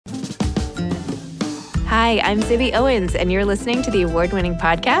Hi, I'm Zibby Owens, and you're listening to the award-winning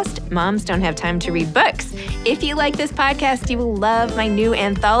podcast, Moms Don't Have Time to Read Books. If you like this podcast, you will love my new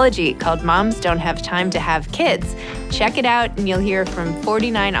anthology called Moms Don't Have Time to Have Kids. Check it out, and you'll hear from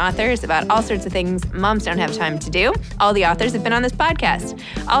 49 authors about all sorts of things moms don't have time to do. All the authors have been on this podcast.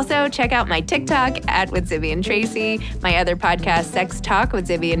 Also, check out my TikTok, @with Zibby and Tracy, my other podcast, Sex Talk with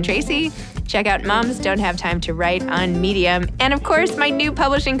Zibby and Tracy. Check out Moms Don't Have Time to Write on Medium. And of course, my new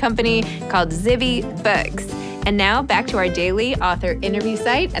publishing company called Zibby Books. And now back to our daily author interview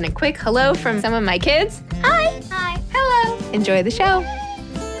site and a quick hello from some of my kids. Hi. Hi. Hello. Enjoy the show.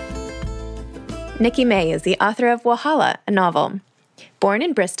 Nikki May is the author of Wahala, a novel. Born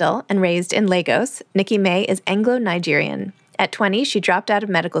in Bristol and raised in Lagos, Nikki May is Anglo-Nigerian. At 20, she dropped out of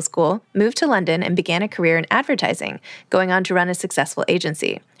medical school, moved to London, and began a career in advertising, going on to run a successful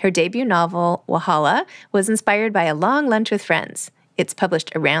agency. Her debut novel, Wahala, was inspired by a long lunch with friends. It's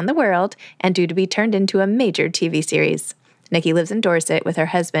published around the world and due to be turned into a major TV series. Nikki lives in Dorset with her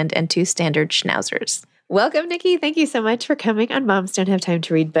husband and 2 standard schnauzers. Welcome, Nikki. Thank you so much for coming on Moms Don't Have Time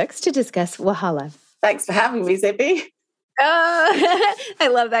to Read Books to discuss Wahala. Thanks for having me, Zibby. Oh, I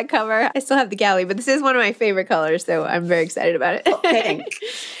love that cover. I still have the galley, but this is one of my favorite colors, so I'm very excited about it. Hot pink.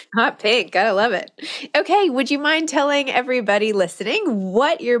 Hot pink. Gotta love it. Okay, would you mind telling everybody listening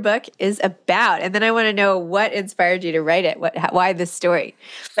what your book is about? And then I want to know what inspired you to write it. Why this story?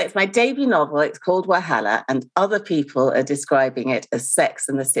 It's my debut novel. It's called Wahala, and other people are describing it as Sex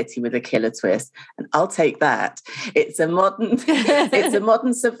and the City with a killer twist. And I'll take that. It's a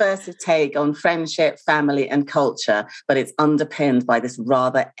modern subversive take on friendship, family, and culture, but it's underpinned by this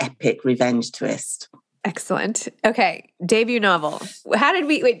rather epic revenge twist. Excellent. Okay. Debut novel. How did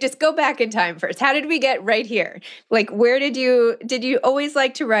we, just go back in time first. How did we get right here? Like, where did you always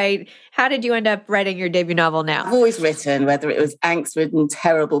like to write? How did you end up writing your debut novel now? I've always written, whether it was angst-ridden,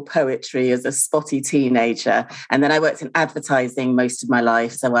 terrible poetry as a spotty teenager. And then I worked in advertising most of my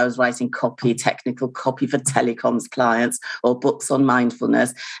life. So I was writing technical copy for telecoms clients or books on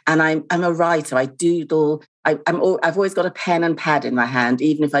mindfulness. And I'm a writer. I doodle. I've always got a pen and pad in my hand,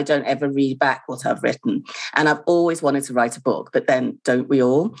 even if I don't ever read back what I've written. And I've always wanted to write a book, but then don't we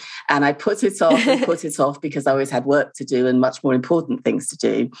all? And I put it off and put it off because I always had work to do and much more important things to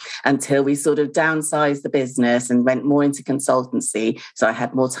do until we sort of downsized the business and went more into consultancy. So I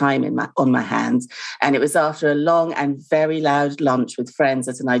had more time on my hands. And it was after a long and very loud lunch with friends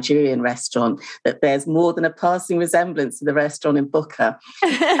at a Nigerian restaurant that bears more than a passing resemblance to the restaurant in Booker.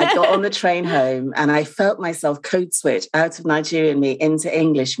 I got on the train home and I felt myself code switch out of Nigerian me into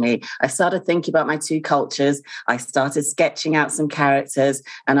English me. I started thinking about my 2 cultures. I started sketching out some characters,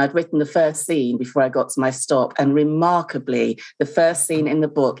 and I'd written the first scene before I got to my stop. And remarkably, the first scene in the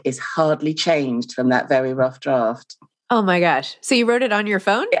book is hardly changed from that very rough draft. Oh my gosh. So you wrote it on your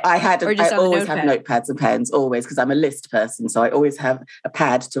phone? I always have notepads and pens, always, because I'm a list person. So I always have a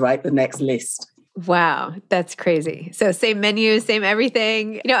pad to write the next list. Wow, that's crazy. So same menu, same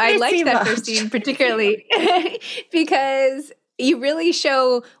everything. I liked that first scene particularly because you really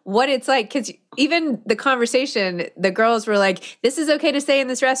show what it's like. Because even the conversation, the girls were like, this is okay to say in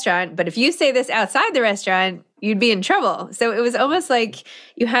this restaurant, but if you say this outside the restaurant, you'd be in trouble. So it was almost like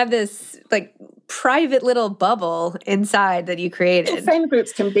you had this like private little bubble inside that you created. Friend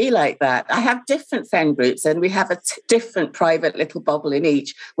groups can be like that. I have different friend groups and we have a different private little bubble in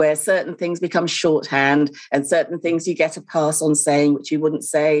each where certain things become shorthand and certain things you get a pass on saying which you wouldn't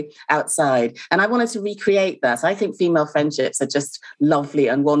say outside. And I wanted to recreate that. I think female friendships are just lovely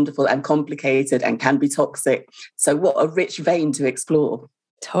and wonderful and complicated and can be toxic. So what a rich vein to explore.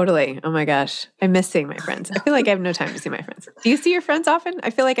 Totally. Oh my gosh. I miss seeing my friends. I feel like I have no time to see my friends. Do you see your friends often? I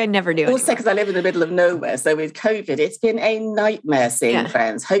feel like I never do. Also, because I live in the middle of nowhere. So with COVID, it's been a nightmare seeing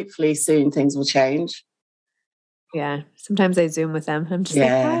friends. Hopefully soon things will change. Yeah. Sometimes I Zoom with them. I'm just like,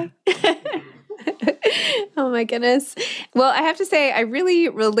 hi. Oh my goodness. Well, I have to say, I really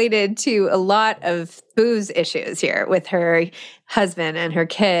related to a lot of Boo's issues here with her husband and her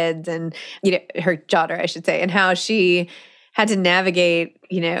kids and, her daughter, I should say, and how she had to navigate,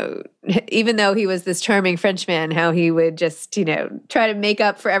 even though he was this charming Frenchman, how he would just, try to make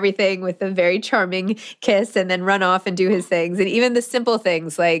up for everything with a very charming kiss and then run off and do his things. And even the simple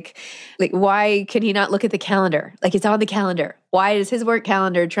things like why can he not look at the calendar? Like it's on the calendar. Why does his work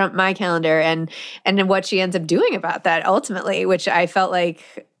calendar trump my calendar? And then what she ends up doing about that ultimately, which I felt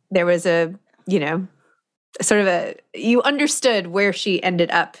like there was a, you understood where she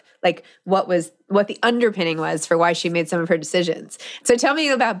ended up like what the underpinning was for why she made some of her decisions. So tell me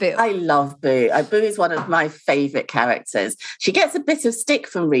about Boo. I love Boo. Boo is one of my favorite characters. She gets a bit of stick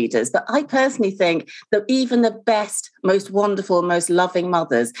from readers, but I personally think that even the best, most wonderful, most loving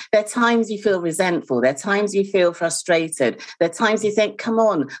mothers, there are times you feel resentful. There are times you feel frustrated. There are times you think, come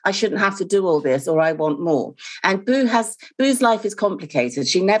on, I shouldn't have to do all this, or I want more. And Boo's life is complicated.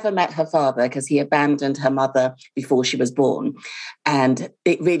 She never met her father because he abandoned her mother before she was born. And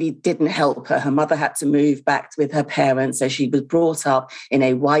it really didn't help her. Her mother had to move back with her parents. So she was brought up in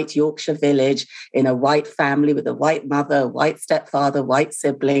a white Yorkshire village, in a white family with a white mother, a white stepfather, white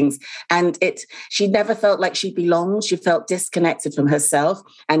siblings. And she never felt like she belonged. She felt disconnected from herself.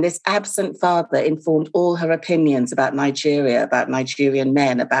 And this absent father informed all her opinions about Nigeria, about Nigerian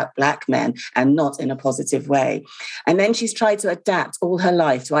men, about Black men, and not in a positive way. And then she's tried to adapt all her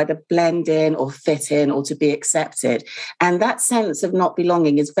life to either blend in or fit in or to be accepted. And that sense of not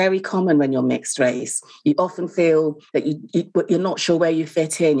belonging is very common when you're mixed race. You often feel that you're not sure where you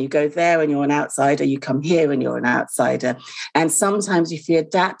fit in. You go there and you're an outsider. You come here and you're an outsider. And sometimes if you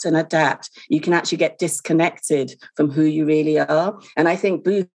adapt, you can actually get disconnected from who you really are. And I think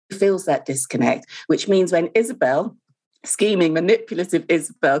Boo feels that disconnect, which means when Isabel, scheming, manipulative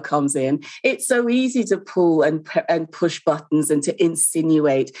Isabel comes in, it's so easy to pull and push buttons and to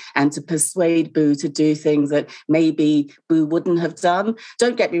insinuate and to persuade Boo to do things that maybe Boo wouldn't have done.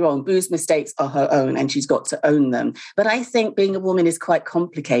 Don't get me wrong, Boo's mistakes are her own and she's got to own them. But I think being a woman is quite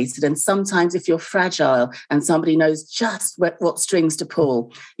complicated. And sometimes if you're fragile and somebody knows just what strings to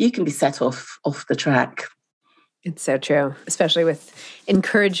pull, you can be set off the track. It's so true, especially with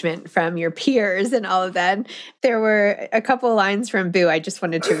encouragement from your peers and all of that. There were a couple of lines from Boo I just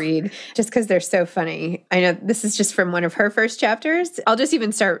wanted to read just because they're so funny. I know this is just from one of her first chapters. I'll just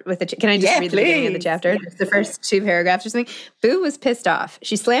even start with can I just read the beginning of the chapter? Just the first 2 paragraphs or something. Boo was pissed off.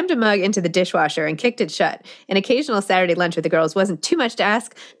 She slammed a mug into the dishwasher and kicked it shut. An occasional Saturday lunch with the girls wasn't too much to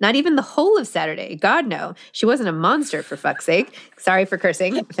ask. Not even the whole of Saturday. God, no. She wasn't a monster, for fuck's sake. Sorry for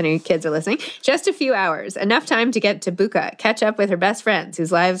cursing, if any kids are listening. Just a few hours. Enough time to get to Buka, catch up with her best friends,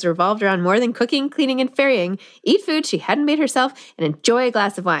 whose lives revolved around more than cooking, cleaning, and ferrying, eat food she hadn't made herself, and enjoy a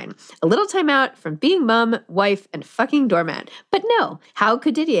glass of wine. A little time out from being mum, wife, and fucking doormat. But no, how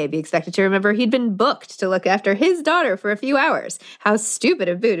could Didier be expected to remember he'd been booked to look after his daughter for a few hours? How stupid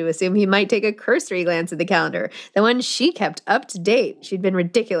of Boo to assume he might take a cursory glance at the calendar, the one she kept up to date. She'd been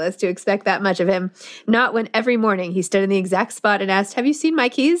ridiculous to expect that much of him. Not when every morning he stood in the exact spot and asked, "Have you seen my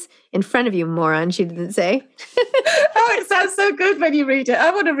keys?" In front of you, moron, she didn't say. Oh, it sounds so good when you read it.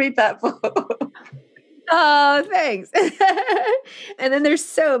 I want to read that book. Oh, thanks. And then there's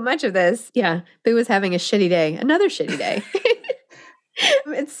so much of this. Yeah, Boo was having a shitty day. Another shitty day.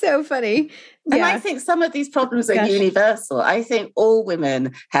 It's so funny. Yeah. And I think some of these problems are universal. I think all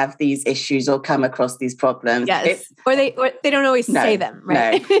women have these issues or come across these problems. Yes. Or they don't always say them,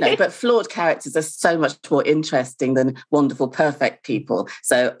 right? No, but flawed characters are so much more interesting than wonderful, perfect people.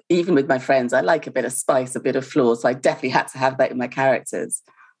 So even with my friends, I like a bit of spice, a bit of flaw. So I definitely had to have that in my characters.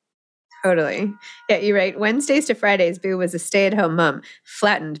 Totally. Yeah, you're right. Wednesdays to Fridays, Boo was a stay-at-home mom,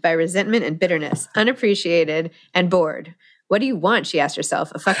 flattened by resentment and bitterness, unappreciated and bored. What do you want? She asked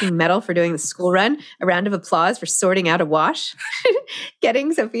herself. A fucking medal for doing the school run? A round of applause for sorting out a wash?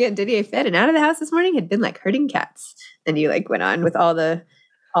 Getting Sophia and Didier fed and out of the house this morning had been like herding cats. And you went on with all the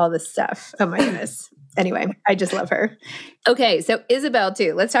stuff. Oh my goodness. Anyway, I just love her. Okay, so Isabel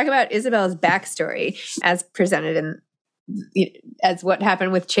too. Let's talk about Isabel's backstory as presented as what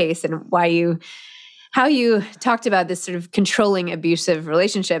happened with Chase and how you talked about this sort of controlling, abusive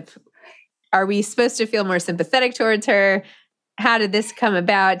relationship. Are we supposed to feel more sympathetic towards her? How did this come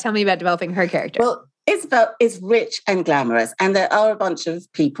about? Tell me about developing her character. Well, Isabel is rich and glamorous, and there are a bunch of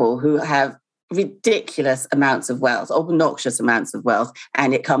people who have ridiculous amounts of wealth, obnoxious amounts of wealth,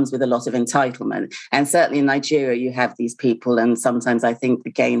 and it comes with a lot of entitlement. And certainly in Nigeria, you have these people, and sometimes I think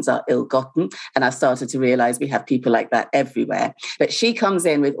the gains are ill-gotten. And I've started to realize we have people like that everywhere. But she comes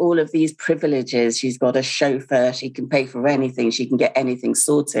in with all of these privileges. She's got a chauffeur. She can pay for anything. She can get anything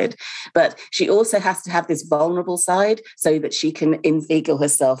sorted. But she also has to have this vulnerable side so that she can inveigle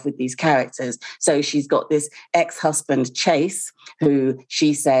herself with these characters. So she's got this ex-husband, Chase, who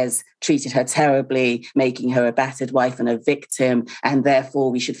she says treated her terribly, making her a battered wife and a victim, and therefore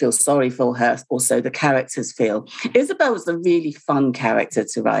we should feel sorry for her, also the characters feel. Isabel was a really fun character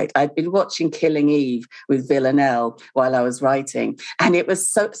to write. I'd been watching Killing Eve with Villanelle while I was writing, and it was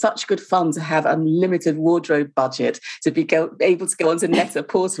such good fun to have unlimited wardrobe budget, to be able to go onto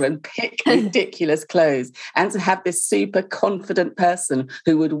Net-a-Porter and pick ridiculous clothes, and to have this super confident person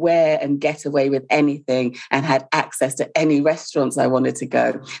who would wear and get away with anything and had access to any restaurants I wanted to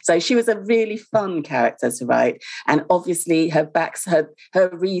go. So she was a really fun character to write. And obviously her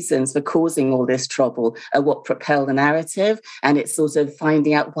reasons for causing all this trouble are what propel the narrative. And it's sort of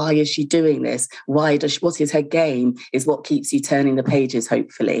finding out, why is she doing this? What is her game, is what keeps you turning the pages,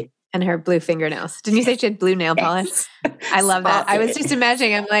 hopefully. And her blue fingernails. Didn't you say she had blue nail polish? Yes. I love that. I was just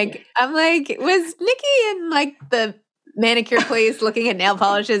imagining, I'm like, was Nikki in like the manicure place looking at nail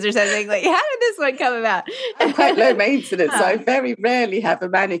polishes or something? Like, how did this one come about? I'm quite low maintenance, so I very rarely have a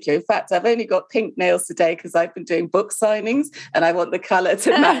manicure. In fact, I've only got pink nails today because I've been doing book signings and I want the colour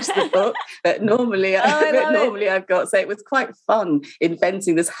to match the book. But normally I've got, so it was quite fun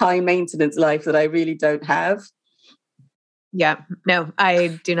inventing this high maintenance life that I really don't have. Yeah, no,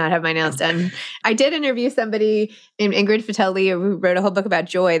 I do not have my nails done. I did interview somebody named Ingrid Fatelli who wrote a whole book about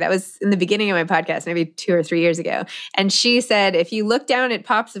joy. That was in the beginning of my podcast, maybe 2 or 3 years ago. And she said, if you look down at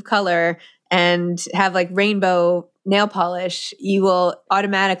pops of color and have like rainbow nail polish, you will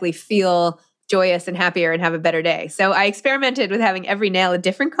automatically feel joyous and happier and have a better day. So I experimented with having every nail a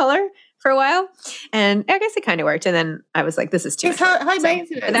different color for a while, and I guess it kind of worked. And then I was like, this is too much. It's high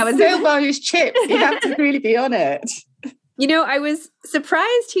maintenance. That was nail polish chips. You have to really be on it. You know, I was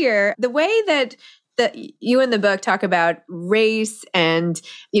surprised here, the way that you in the book talk about race, and,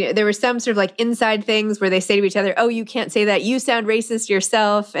 you know, there were some sort of like inside things where they say to each other, oh, you can't say that, you sound racist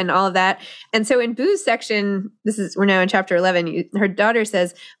yourself, and all of that. And so in Boo's section, we're now in chapter 11, her daughter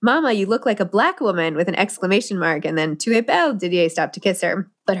says, Mama, you look like a black woman, with an exclamation mark. And then, tu es belle, Didier stopped to kiss her.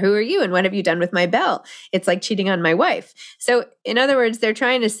 But who are you and what have you done with my belle? It's like cheating on my wife. So in other words, they're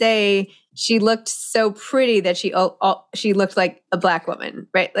trying to say she looked so pretty that she looked like a black woman,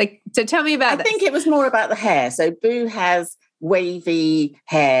 right? Like, so tell me about this. I think it was more about the hair. So Boo has wavy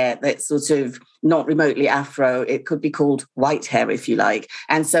hair that's sort of not remotely Afro. It could be called white hair, if you like.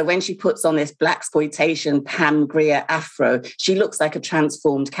 And so when she puts on this blaxploitation Pam Grier Afro, she looks like a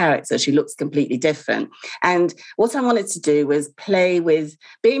transformed character. She looks completely different. And what I wanted to do was play with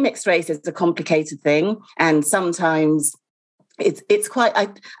being mixed race is a complicated thing. And sometimes it's quite,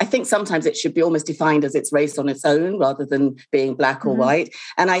 I think sometimes it should be almost defined as its race on its own rather than being black or white.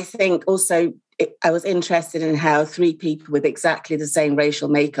 And I think also I was interested in how 3 people with exactly the same racial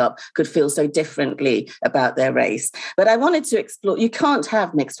makeup could feel so differently about their race. But I wanted to explore, you can't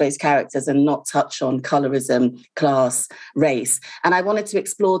have mixed race characters and not touch on colorism, class, race. And I wanted to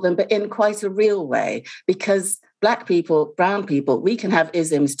explore them, but in quite a real way, because Black people, brown people, we can have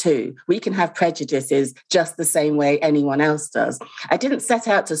isms too. We can have prejudices just the same way anyone else does. I didn't set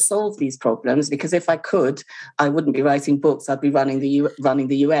out to solve these problems, because if I could, I wouldn't be writing books. I'd be running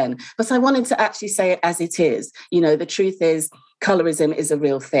the UN. But I wanted to actually say it as it is. You know, the truth is, colorism is a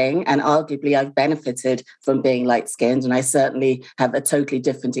real thing, and arguably I've benefited from being light-skinned, and I certainly have a totally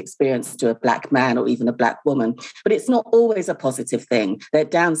different experience to a Black man or even a Black woman. But it's not always a positive thing. There are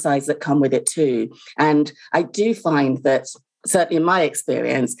downsides that come with it too. And I do find that, certainly in my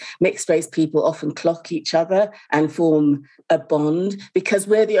experience, mixed race people often clock each other and form a bond, because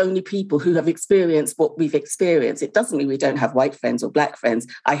we're the only people who have experienced what we've experienced. It doesn't mean we don't have white friends or Black friends.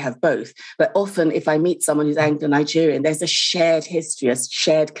 I have both. But often if I meet someone who's Anglo-Nigerian, there's a shared history, a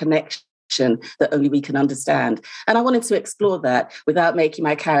shared connection that only we can understand. And I wanted to explore that without making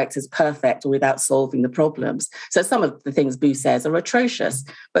my characters perfect or without solving the problems. So some of the things Boo says are atrocious,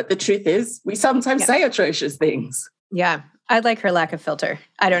 but the truth is we sometimes say atrocious things. Yeah. I like her lack of filter.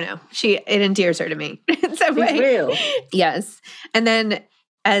 I don't know. It endears her to me in some way. Real. Yes. And then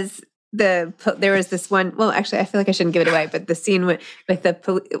there was this one, well, actually, I feel like I shouldn't give it away, but the scene with the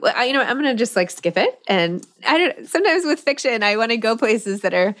police, I'm going to just like skip it. And sometimes with fiction, I want to go places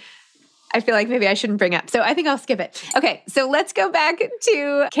that I feel like maybe I shouldn't bring up. So I think I'll skip it. Okay. So let's go back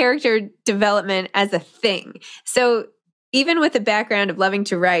to character development as a thing. So even with the background of loving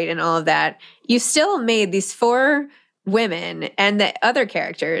to write and all of that, you still made these 4 women and the other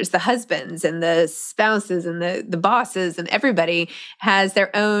characters, the husbands and the spouses and the bosses, and everybody has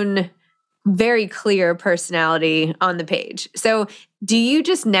their own very clear personality on the page. So do you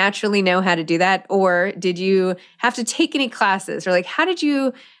just naturally know how to do that? Or did you have to take any classes? Or like, how did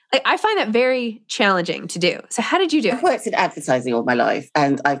you Like, I find that very challenging to do. So how did you do it? I've worked in advertising all my life,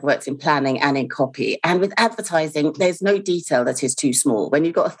 and I've worked in planning and in copy. And with advertising, there's no detail that is too small. When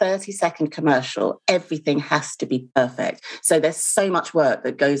you've got a 30-second commercial, everything has to be perfect. So there's so much work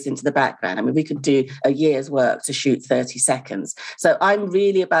that goes into the background. I mean, we could do a year's work to shoot 30 seconds. So I'm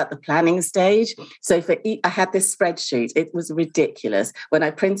really about the planning stage. So I had this spreadsheet. It was ridiculous. When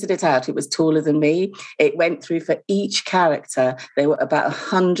I printed it out, it was taller than me. It went through for each character. There were about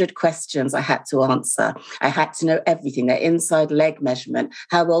 100 questions I had to answer. I had to know everything, their inside leg measurement,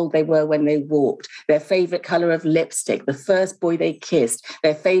 how old they were when they walked, their favorite color of lipstick, the first boy they kissed,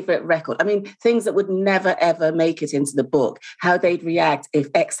 their favorite record. I mean, things that would never, ever make it into the book, how they'd react if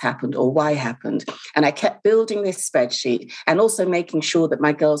X happened or Y happened. And I kept building this spreadsheet and also making sure that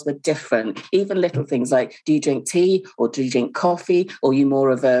my girls were different, even little things like, do you drink tea or do you drink coffee? Or are you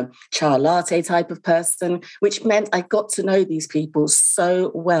more of a chai latte type of person? Which meant I got to know these people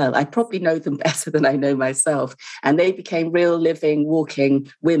so well. I probably know them better than I know myself. And they became real living,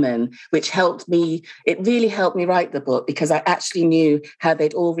 walking women, which helped me. It really helped me write the book because I actually knew how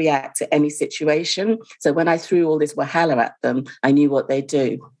they'd all react to any situation. So when I threw all this Wahala at them, I knew what they'd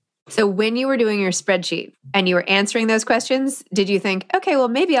do. So when you were doing your spreadsheet and you were answering those questions, did you think, okay, well,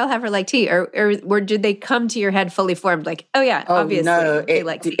 maybe I'll have her like tea? Or did they come to your head fully formed? Like, oh yeah, obviously no, they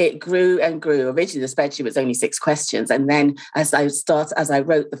like tea. It grew and grew. Originally, the spreadsheet was only 6 questions. And then as I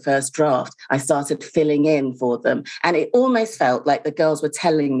wrote the first draft, I started filling in for them. And it almost felt like the girls were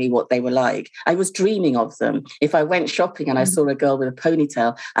telling me what they were like. I was dreaming of them. If I went shopping and I saw a girl with a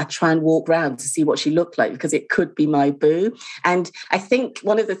ponytail, I'd try and walk around to see what she looked like because it could be my boo. And I think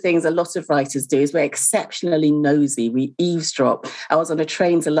one of the things a lot of writers do is we're exceptionally nosy. We eavesdrop. I was on a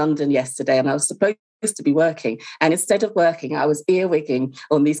train to London yesterday and I was supposed to be working. And instead of working, I was earwigging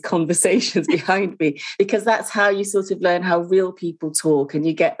on these conversations behind me because that's how you sort of learn how real people talk and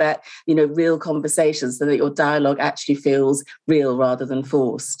you get that, real conversations so that your dialogue actually feels real rather than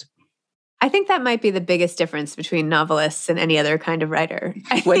forced. I think that might be the biggest difference between novelists and any other kind of writer.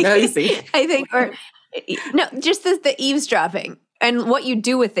 We're nosy. I think, or no, just the eavesdropping. And what you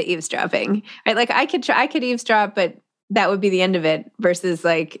do with the eavesdropping, right? Like I could eavesdrop, but that would be the end of it versus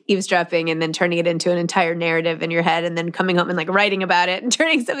like eavesdropping and then turning it into an entire narrative in your head and then coming home and like writing about it and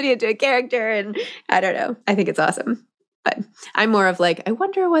turning somebody into a character. And I don't know. I think it's awesome. But I'm more of like, I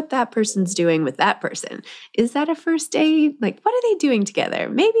wonder what that person's doing with that person. Is that a first date? Like, what are they doing together?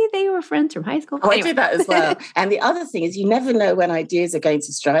 Maybe they were friends from high school. Oh, anyway. I do that as well. And the other thing is you never know when ideas are going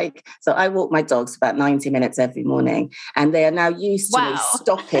to strike. So I walk my dogs for about 90 minutes every morning. And they are now used to me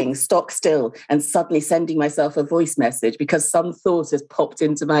stopping, stock still, and suddenly sending myself a voice message because some thought has popped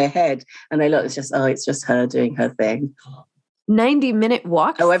into my head. And they look, it's just her doing her thing. 90-minute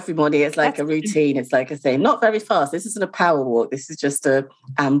walk? Oh, every morning. It's like a routine. It's like a thing. Not very fast. This isn't a power walk. This is just a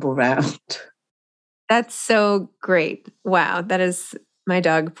amble round. That's so great. Wow. That is my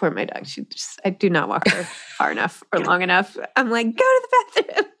dog. Poor my dog. I do not walk her far enough or long enough. I'm like, go to the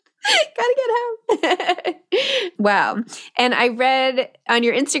bathroom. Gotta get home. Wow. And I read on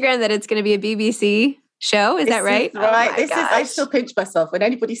your Instagram that it's going to be a BBC show. Is that right? Right. I still pinch myself. When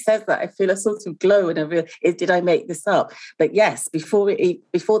anybody says that, I feel a sort of glow and did I make this up? But yes, before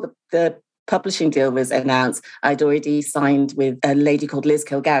the publishing deal was announced, I'd already signed with a lady called Liz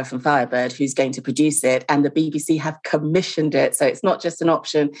Kilgarry from Firebird, who's going to produce it. And the BBC have commissioned it. So it's not just an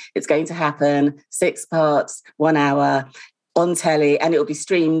option. It's going to happen 6 parts, 1 hour. On telly, and it will be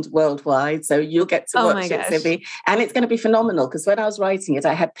streamed worldwide. So you'll get to watch it, Zibby. And it's going to be phenomenal because when I was writing it,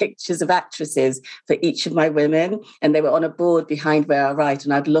 I had pictures of actresses for each of my women, and they were on a board behind where I write,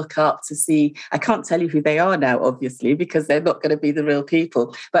 and I'd look up to see, I can't tell you who they are now, obviously, because they're not going to be the real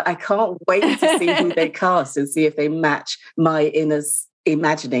people, but I can't wait to see who they cast and see if they match my inner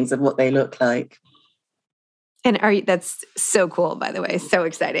imaginings of what they look like. And that's so cool, by the way. So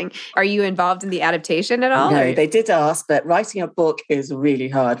exciting. Are you involved in the adaptation at all? No, they did ask, but writing a book is really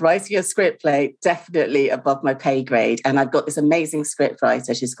hard. Writing a script play, definitely above my pay grade. And I've got this amazing script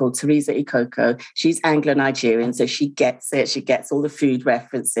writer. She's called Teresa Ikoko. She's Anglo-Nigerian, so she gets it. She gets all the food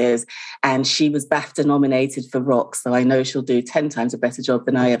references. And she was BAFTA nominated for Rocks, so I know she'll do 10 times a better job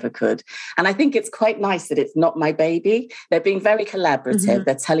than I ever could. And I think it's quite nice that it's not my baby. They're being very collaborative. Mm-hmm.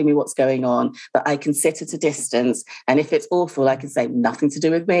 They're telling me what's going on, but I can sit at a distance. And if it's awful, I can say nothing to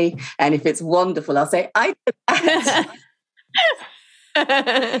do with me. And if it's wonderful, I'll say, I did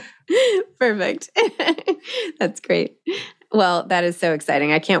that. Perfect. That's great. Well, that is so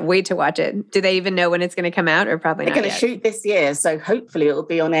exciting. I can't wait to watch it. Do they even know when it's going to come out or probably not? They're going to shoot this year. So hopefully it'll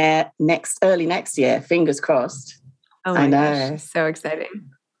be on air early next year. Fingers crossed. Oh my gosh. So exciting.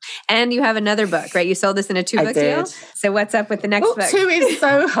 And you have another book, right? You sold this in a 2-book deal. So what's up with the next book? 2 is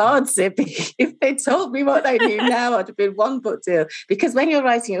so hard, Zibby. If they told me what I knew now, I'd have been 1-book deal. Because when you're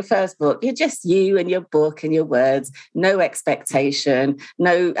writing your first book, you're just you and your book and your words, no expectation,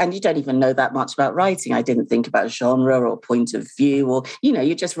 and you don't even know that much about writing. I didn't think about genre or point of view, or,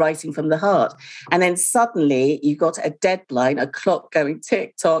 you're just writing from the heart. And then suddenly you got a deadline, a clock going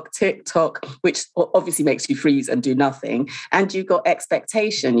tick tock, which obviously makes you freeze and do nothing. And you've got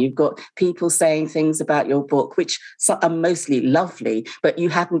expectation. You've got people saying things about your book, which are mostly lovely, but you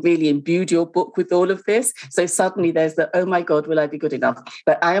hadn't really imbued your book with all of this. So suddenly there's the, oh my God, will I be good enough?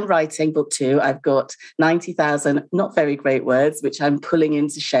 But I am writing book 2. I've got 90,000 not very great words, which I'm pulling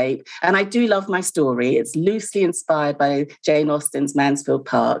into shape. And I do love my story. It's loosely inspired by Jane Austen's Mansfield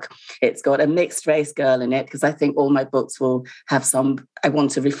Park. It's got a mixed race girl in it, because I think all my books will have I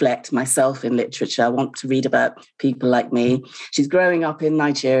want to reflect myself in literature. I want to read about people like me. She's growing up in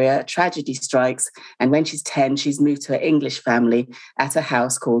Nigeria. A tragedy strikes. And when she's 10, she's moved to an English family at a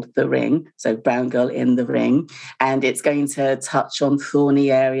house called The Ring. So Brown Girl in the Ring. And it's going to touch on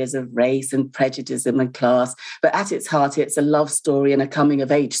thorny areas of race and prejudice and class. But at its heart, it's a love story and a coming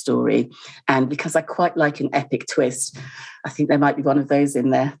of age story. And because I quite like an epic twist, I think there might be one of those in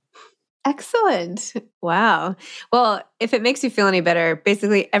there. Excellent. Wow. Well, if it makes you feel any better,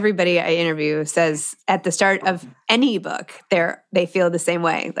 basically everybody I interview says at the start of any book, they feel the same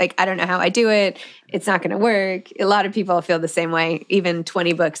way. Like, I don't know how I do it. It's not going to work. A lot of people feel the same way, even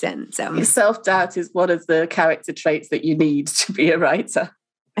 20 books in. So self-doubt is one of the character traits that you need to be a writer.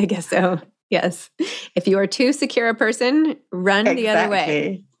 I guess so. Yes. If you are too secure a person, run the other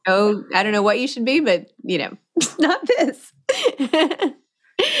way. Oh, I don't know what you should be, but not this.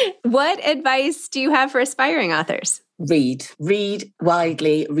 What advice do you have for aspiring authors? Read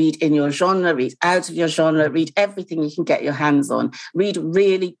widely, read in your genre, read out of your genre, read everything you can get your hands on. Read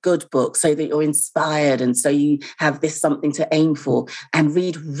really good books so that you're inspired and so you have this something to aim for. And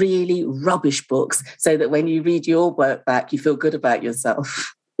read really rubbish books so that when you read your work back, you feel good about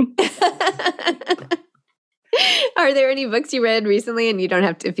yourself. Are there any books you read recently, and you don't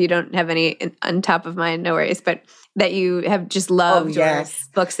have to, if you don't have any on top of mind, no worries, but that you have just loved, or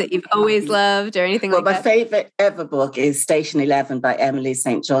books that you've always loved, or anything like that? My favourite ever book is Station 11 by Emily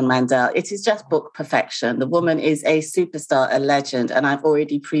St. John Mandel. It is just book perfection. The woman is a superstar, a legend, and I've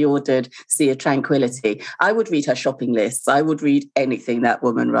already pre-ordered Sea of Tranquility. I would read her shopping lists. I would read anything that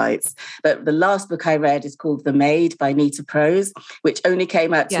woman writes. But the last book I read is called The Maid by Nita Prose, which only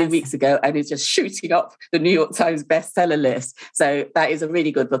came out 2 weeks ago and is just shooting up the New York Times bestseller list. So that is a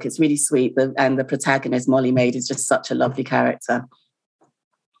really good book. It's really sweet. And the protagonist, Molly Maid, is just such a lovely character.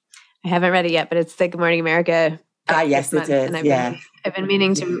 I haven't read it yet, but it's the Good Morning America. Yes, it is. I've been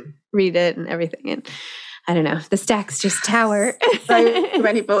meaning to read it and everything. And I don't know, the stacks just tower. So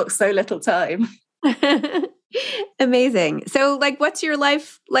many books, so little time. Amazing. So, what's your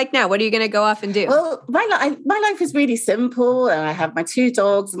life like now? What are you going to go off and do? Well, my life is really simple. I have my 2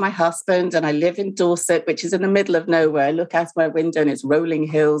 dogs and my husband, and I live in Dorset, which is in the middle of nowhere. I look out my window and it's rolling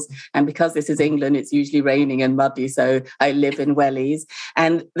hills. And because this is England, it's usually raining and muddy. So I live in wellies.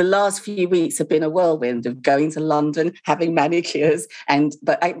 And the last few weeks have been a whirlwind of going to London, having manicures.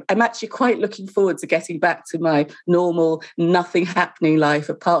 But I'm actually quite looking forward to getting back to my normal, nothing happening life,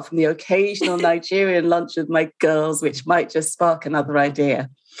 apart from the occasional Nigerian lunch with my girls, which might just spark another idea.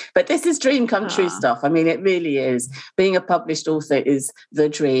 But this is dream come true stuff. I mean, it really is. Being a published author is the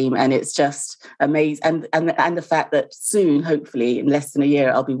dream, and it's just amazing. And the fact that soon, hopefully, in less than a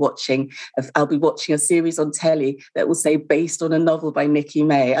year, I'll be watching a series on telly that will say based on a novel by Nikki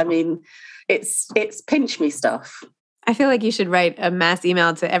May. I mean, it's pinch me stuff. I feel like you should write a mass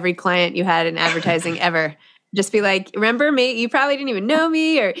email to every client you had in advertising ever. Just be like, remember me? You probably didn't even know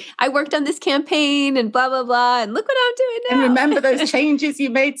me, or I worked on this campaign and blah, blah, blah. And look what I'm doing now. And remember those changes you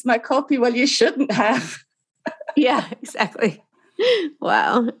made to my copy? Well, you shouldn't have. Yeah, exactly.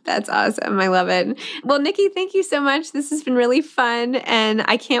 Wow. That's awesome. I love it. Well, Nikki, thank you so much. This has been really fun. And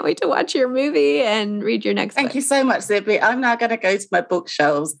I can't wait to watch your movie and read your next book. Thank you so much, Zibby. I'm now going to go to my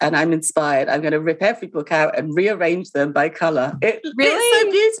bookshelves and I'm inspired. I'm going to rip every book out and rearrange them by color. It's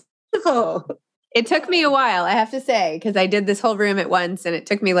so beautiful. It took me a while, I have to say, because I did this whole room at once and it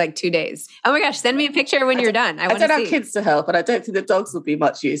took me 2 days. Oh my gosh, send me a picture when you're done. I don't have kids to help, and I don't think the dogs will be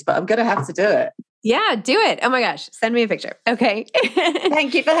much use, but I'm going to have to do it. Yeah, do it. Oh my gosh, send me a picture. Okay.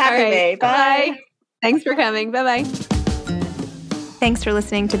 Thank you for having me. Bye. Thanks for coming. Bye-bye. Thanks for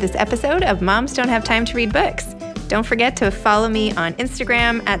listening to this episode of Moms Don't Have Time to Read Books. Don't forget to follow me on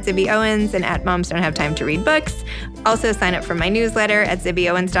Instagram at Zibby Owens and at Moms Don't Have Time to Read Books. Also sign up for my newsletter at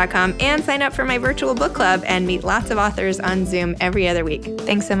zibbyowens.com and sign up for my virtual book club and meet lots of authors on Zoom every other week.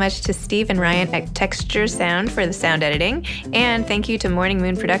 Thanks so much to Steve and Ryan at Texture Sound for the sound editing. And thank you to Morning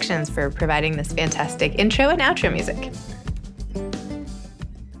Moon Productions for providing this fantastic intro and outro music.